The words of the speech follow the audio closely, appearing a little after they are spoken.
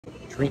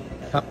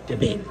drink cup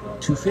debate.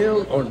 To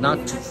fill or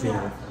not to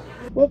fill?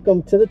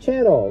 Welcome to the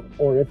channel,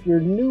 or if you're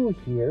new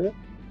here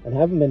and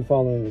haven't been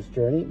following this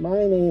journey, my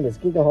name is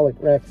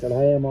Gigaholic Rex and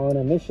I am on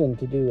a mission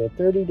to do a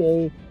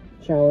 30-day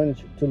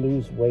challenge to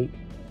lose weight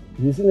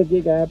using the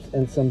Gig apps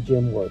and some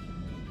gym work.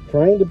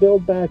 Trying to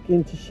build back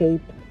into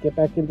shape, get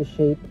back into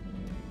shape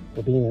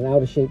for being an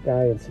out-of-shape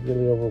guy and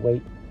severely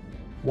overweight.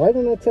 Why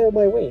don't I tell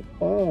my weight?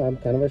 Well, I'm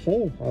kind of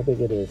ashamed how big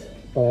it is.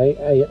 But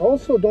I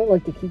also don't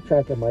like to keep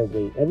track of my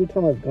weight. Every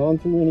time I've gone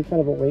through any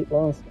kind of a weight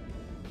loss,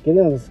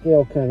 getting on the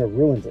scale kind of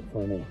ruins it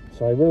for me.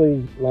 So I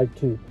really like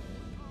to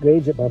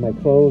gauge it by my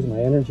clothes, my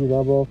energy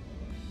level.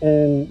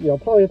 And, you know,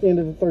 probably at the end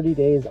of the 30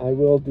 days, I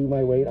will do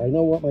my weight. I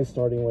know what my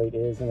starting weight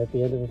is. And at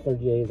the end of the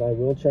 30 days, I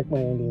will check my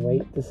ending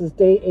weight. This is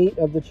day 8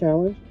 of the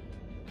challenge.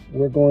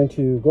 We're going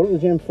to go to the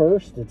gym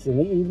first. It's in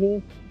the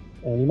evening.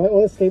 And you might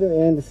want to stay to the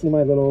end to see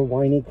my little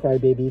whiny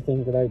crybaby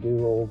thing that I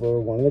do over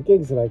one of the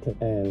gigs that I take.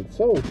 And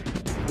so,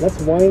 let's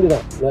wind it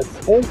up. Let's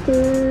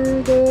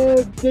enter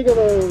the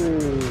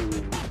Gigaholic.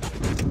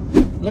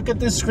 Look at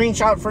this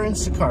screenshot for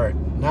Instacart.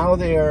 Now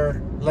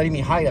they're letting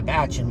me hide a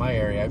batch in my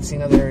area. I've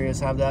seen other areas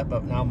have that,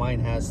 but now mine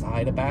has the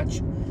hide a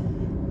batch.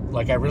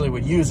 Like I really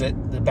would use it.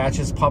 The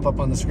batches pop up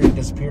on the screen,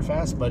 disappear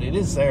fast, but it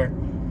is there.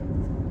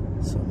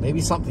 So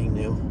maybe something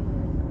new.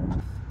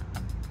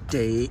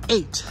 Day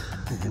 8.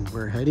 And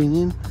we're heading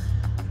in.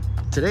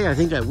 Today I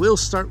think I will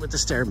start with the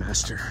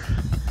Stairmaster.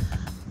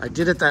 I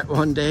did it that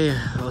one day,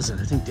 what was it?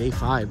 I think day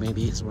 5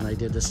 maybe is when I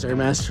did the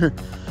Stairmaster.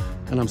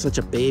 And I'm such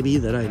a baby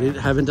that I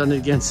haven't done it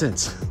again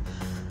since.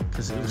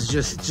 Because it was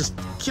just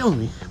killing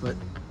me. But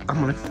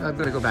I'm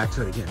gonna go back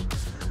to it again.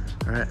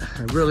 Alright,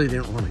 I really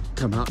didn't want to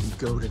come out and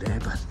go today,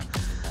 but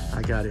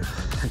I got to.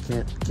 I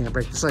can't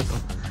break the cycle.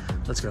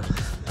 Let's go.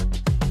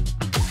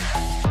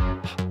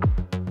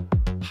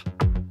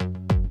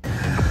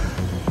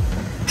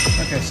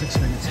 Okay, 6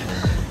 minutes in.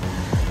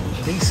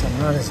 At least I'm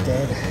not as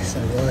dead as I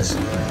was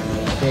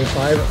day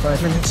 5 at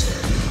 5 minutes.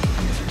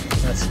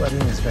 Not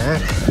sweating as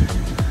bad.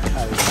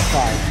 I was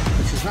 5,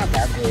 which is not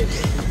that big.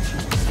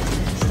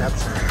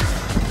 Steps are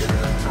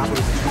not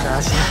moving too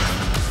fast.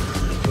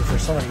 But for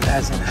somebody who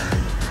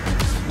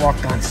hasn't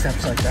walked on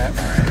steps like that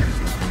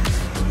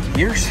for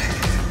years,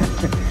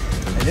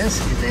 it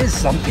is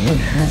something.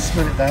 Let's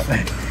put it that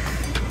way.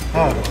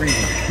 Oh,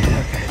 breathing.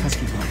 Okay, let's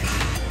keep going.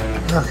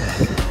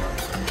 Okay.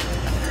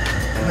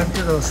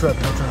 After those sweat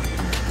built up,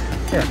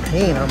 get a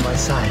pain on my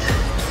side.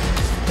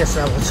 Guess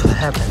that's what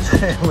happens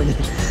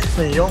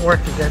when you don't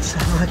work against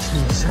that much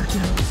and you start to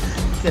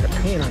get a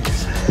pain on your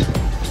side.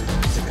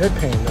 It's a good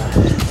pain though.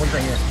 One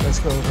thing, let's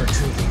go over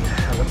to the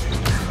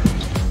elevator.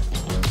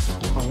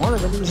 Well, one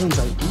of the reasons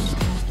I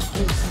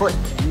eat foot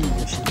knee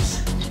issues,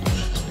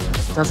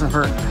 it doesn't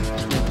hurt.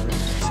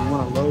 So you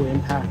want a low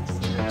impact,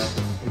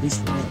 at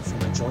least for me, for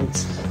my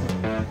joints,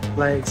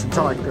 legs,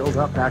 until I build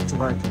up back to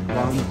like,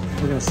 well,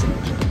 we're gonna see.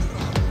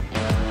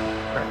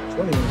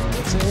 20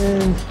 minutes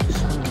in.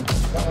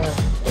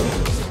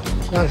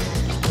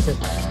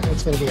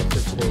 That's going to be it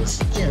for today's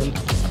gym.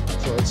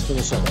 So let's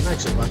finish up. I'm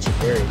actually watching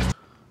Barry.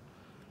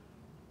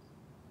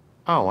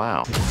 Oh,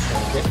 wow.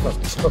 Get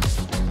focused.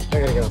 I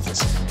gotta get off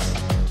this.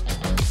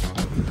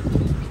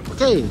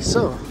 Okay,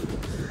 so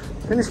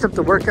finished up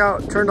the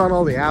workout. Turned on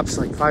all the apps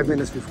like 5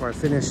 minutes before I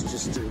finished,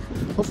 just to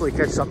hopefully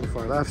catch something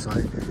before I left. So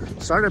I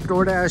started up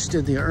Doordash,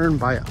 did the earn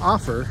by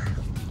offer.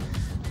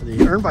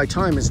 The earn by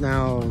time is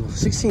now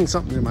 16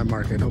 something in my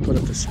market. I'll put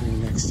up the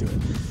screen next to it.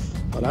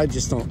 But I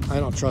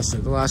don't trust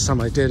it. The last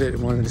time I did it, it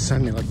wanted to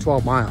send me like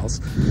 12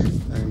 miles.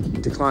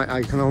 And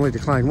I can only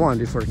decline 1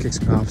 before it kicks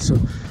me off. So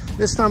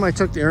this time I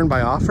took the earn by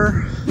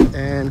offer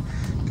and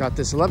got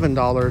this $11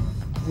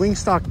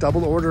 Wingstop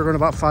double order in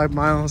about 5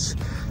 miles.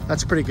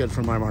 That's pretty good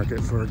for my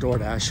market for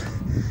DoorDash.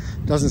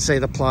 Doesn't say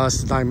the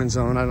plus, the diamond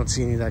zone. I don't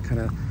see any of that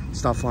kind of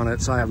stuff on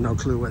it. So I have no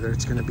clue whether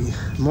it's gonna be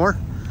more.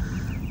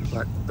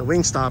 But the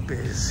Wingstop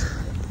is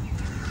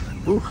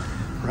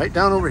right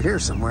down over here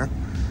somewhere.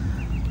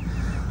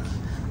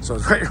 So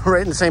it's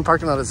right in the same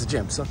parking lot as the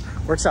gym. So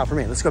works out for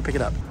me. Let's go pick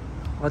it up.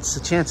 What's the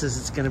chances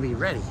it's going to be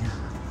ready?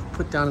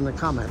 Put down in the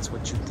comments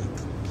what you think.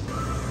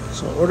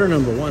 So order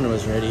number 1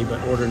 was ready, but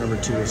order number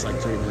 2 is like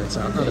 3 minutes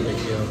out. Not a big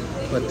deal.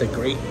 But the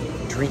great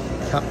drink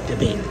cup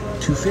debate.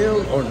 To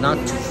fill or not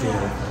to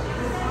fill?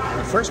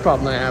 The first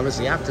problem I have is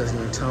the app doesn't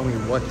even tell me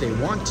what they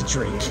want to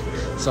drink.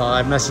 So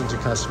I messaged a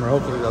customer.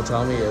 Hopefully they'll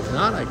tell me. If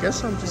not, I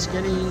guess I'm just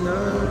getting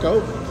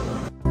go.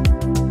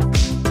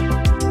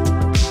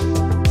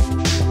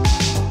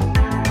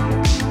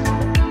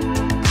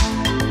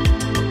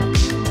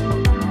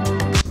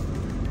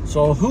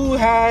 So who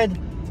had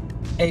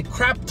a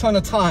crap ton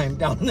of time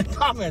down in the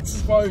comments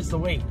as far as the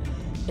wait?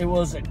 It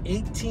was an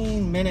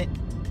 18-minute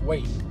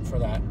wait for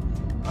that.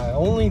 I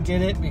only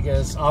did it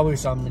because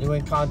obviously I'm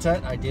doing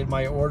content. I did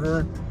my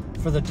order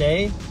for the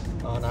day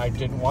and I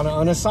didn't want to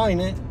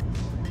unassign it.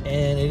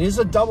 And it is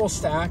a double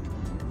stack,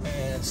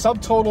 and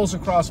subtotals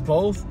across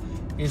both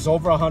is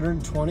over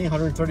 120,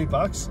 130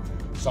 bucks.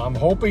 So I'm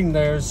hoping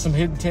there's some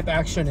hidden tip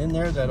action in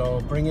there that'll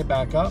bring it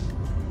back up.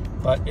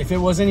 But if it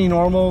was any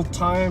normal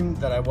time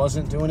that I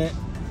wasn't doing it,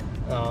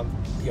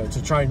 you know,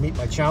 to try and meet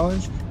my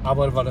challenge, I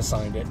would have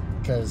unassigned it,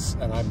 because,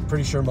 and I'm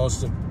pretty sure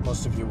most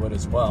of you would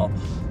as well.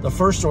 The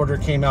first order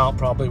came out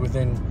probably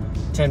within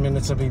 10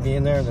 minutes of me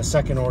being there, and the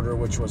second order,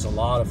 which was a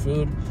lot of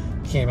food,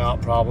 came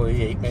out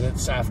probably 8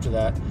 minutes after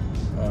that.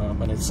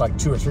 And it's like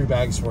 2 or 3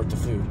 bags worth of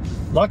food.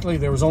 Luckily,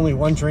 there was only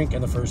 1 drink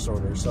in the first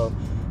order, so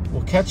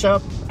we'll catch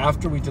up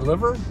after we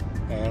deliver,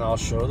 and I'll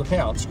show the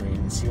payout screen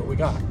and see what we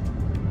got.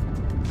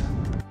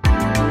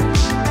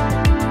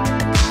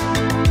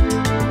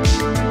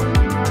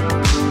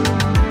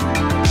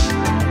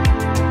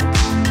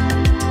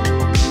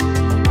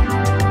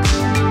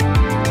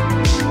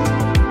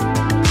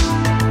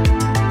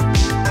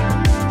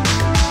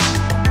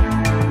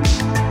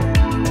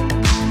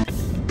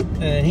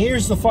 And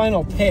here's the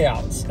final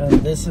payouts,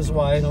 and this is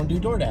why I don't do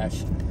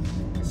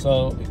DoorDash.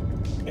 So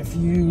if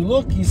you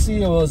look, you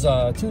see it was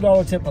a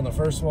 $2 tip on the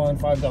first one,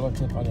 $5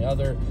 tip on the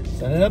other.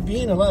 So it ended up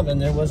being 11.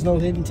 There was no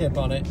hidden tip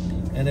on it,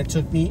 and it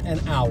took me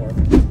an hour,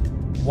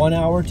 1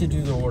 hour to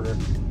do the order.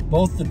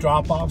 Both the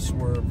drop-offs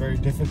were very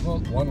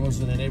difficult. One was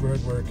in a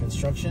neighborhood where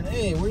construction,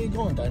 hey, where are you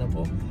going,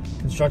 Dynapool?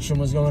 Construction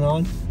was going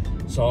on.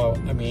 So,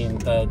 I mean,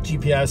 the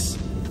GPS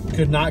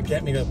could not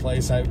get me to the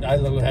place. I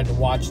literally had to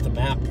watch the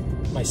map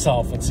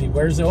myself and see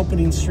where's the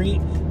opening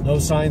street. No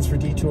signs for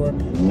detour.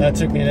 That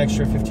took me an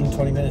extra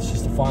 15-20 minutes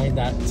just to find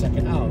that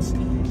second house,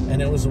 and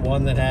it was the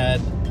one that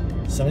had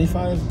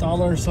 $75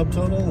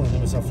 subtotal, and it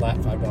was a flat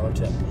 $5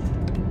 tip.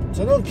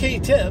 So an okay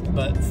tip,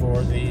 but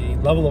for the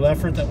level of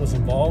effort that was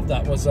involved,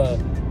 that was a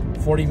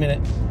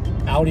 40-minute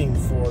outing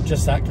for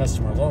just that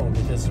customer alone,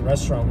 because the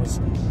restaurant was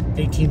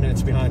 18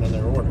 minutes behind on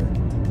their order,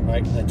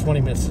 right, and then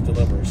 20 minutes to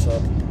deliver.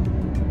 So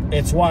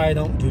it's why I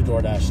don't do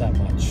DoorDash that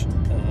much.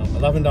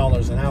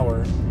 $11 an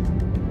hour,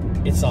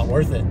 it's not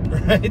worth it,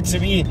 right? To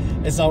me,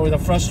 it's always, the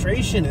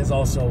frustration is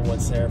also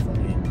what's there for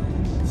me.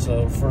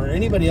 So for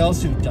anybody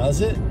else who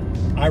does it,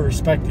 I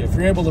respect you. If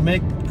you're able to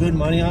make good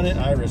money on it,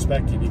 I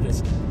respect you,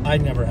 because I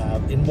never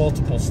have, in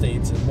multiple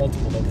states, in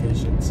multiple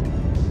locations,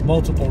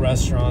 multiple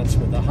restaurants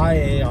with a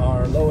high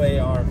AR, low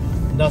AR,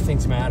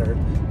 nothing's mattered.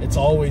 It's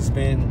always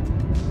been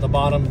the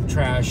bottom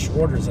trash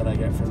orders that I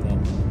get from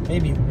them.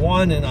 Maybe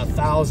 1 in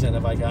 1,000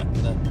 have I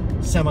gotten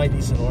a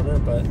semi-decent order,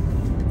 but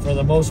for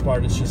the most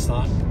part, it's just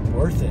not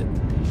worth it,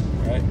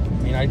 right?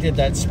 I mean, I did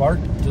that Spark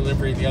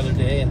delivery the other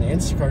day, and the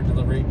Instacart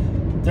delivery,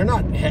 they're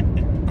not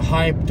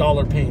high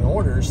dollar paying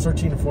orders,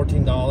 $13 or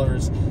 $14,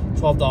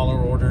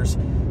 $12 orders,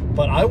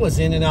 but I was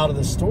in and out of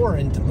the store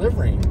and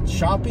delivering,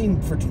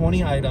 shopping for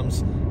 20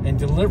 items and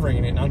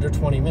delivering in under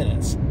 20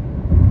 minutes.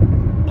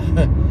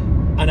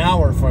 An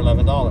hour for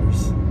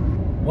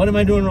 $11. What am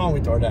I doing wrong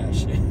with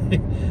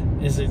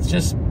DoorDash? Is it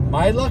just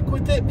my luck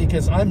with it?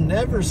 Because I've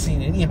never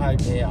seen any high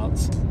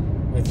payouts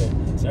with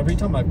it. So every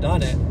time I've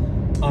done it,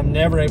 I'm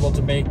never able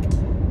to make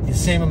the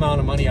same amount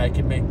of money I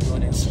could make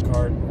doing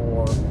Instacart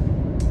or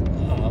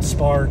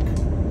Spark,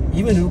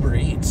 even Uber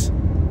Eats.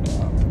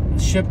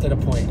 Shipped at a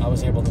point, I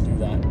was able to do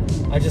that.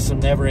 I just am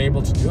never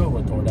able to do it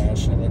with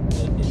DoorDash, and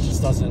it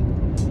just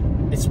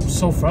doesn't, it's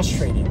so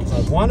frustrating, because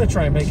I want to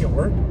try and make it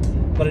work,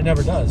 but it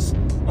never does.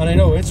 And I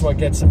know it's what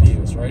gets the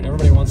views, right?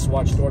 Everybody wants to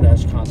watch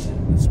DoorDash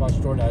content. Let's watch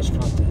DoorDash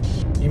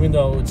content, even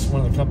though it's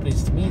one of the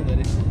companies to me that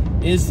it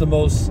is the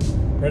most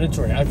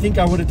predatory. I think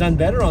I would have done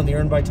better on the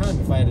earn by time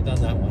if I had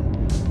done that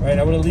one, right?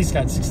 I would have at least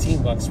got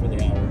 16 bucks for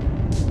the hour,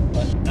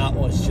 but that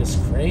was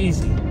just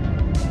crazy.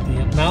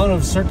 The amount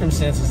of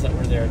circumstances that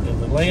were there, the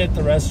delay at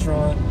the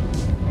restaurant,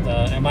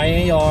 and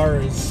my AR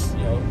is,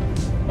 you know,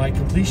 my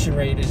completion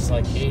rate is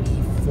like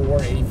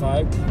 84,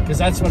 85, because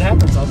that's what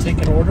happens. I'll take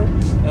an order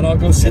and I'll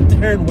go sit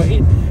there and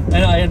wait, and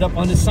I end up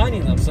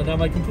unassigning them, so now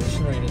my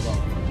completion rate is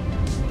off.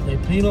 They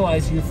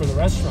penalize you for the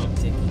restaurant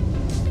taking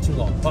too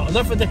long. Well,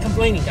 enough of the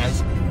complaining,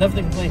 guys. Enough of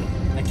the complaining.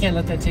 I can't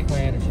let that take my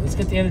energy. Let's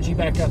get the energy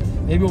back up.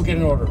 Maybe we'll get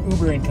an order.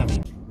 Uber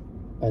incoming.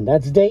 And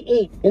that's day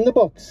 8 in the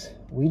books.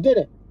 We did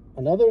it.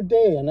 Another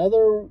day,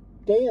 another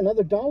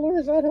dollar.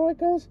 Is that how it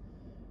goes?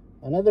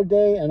 Another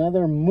day,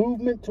 another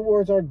movement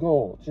towards our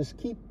goal. Just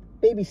keep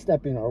baby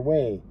stepping our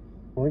way.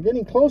 We're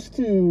getting close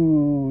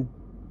to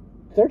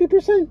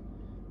 30%.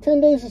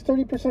 10 days is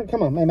 30%.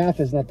 Come on, my math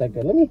is not that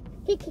good. Let me.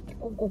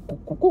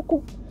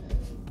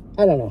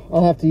 I don't know.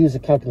 I'll have to use a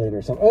calculator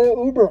or something.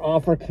 Uber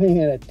offer coming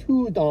in at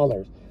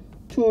 $2.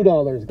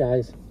 $2,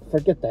 guys.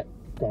 Forget that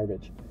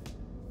garbage.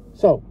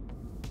 So,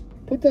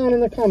 put down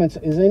in the comments,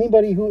 is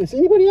anybody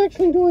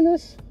actually doing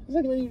this? Is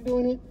anybody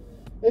doing it?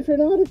 If you're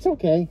not, it's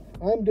okay.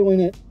 I'm doing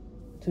it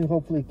to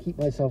hopefully keep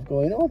myself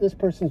going. Oh, this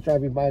person's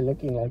driving by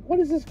looking like, what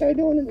is this guy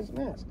doing in this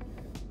mask?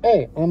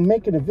 Hey, I'm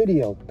making a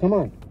video. Come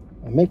on.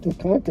 I'm making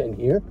content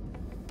here.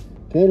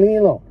 Okay, leave me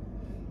alone.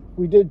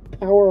 We did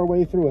power our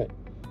way through it.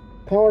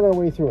 Powered our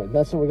way through it.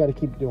 That's what we got to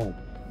keep doing.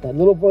 That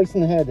little voice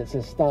in the head that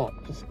says, stop.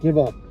 Just give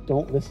up.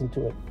 Don't listen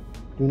to it.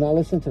 Do not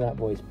listen to that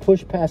voice.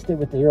 Push past it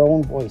with your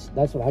own voice.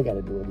 That's what I got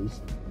to do, at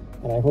least.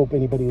 And I hope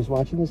anybody who's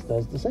watching this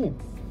does the same.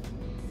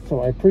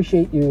 So I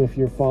appreciate you if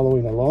you're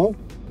following along.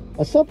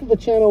 A sub to the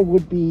channel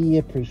would be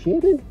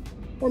appreciated.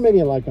 Or maybe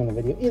a like on the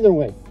video. Either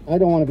way, I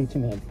don't want to be too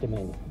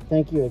demanding.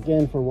 Thank you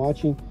again for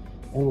watching.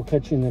 and we'll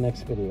catch you in the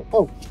next video.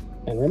 Oh,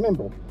 and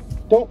remember,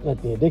 don't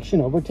let the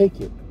addiction overtake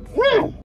you.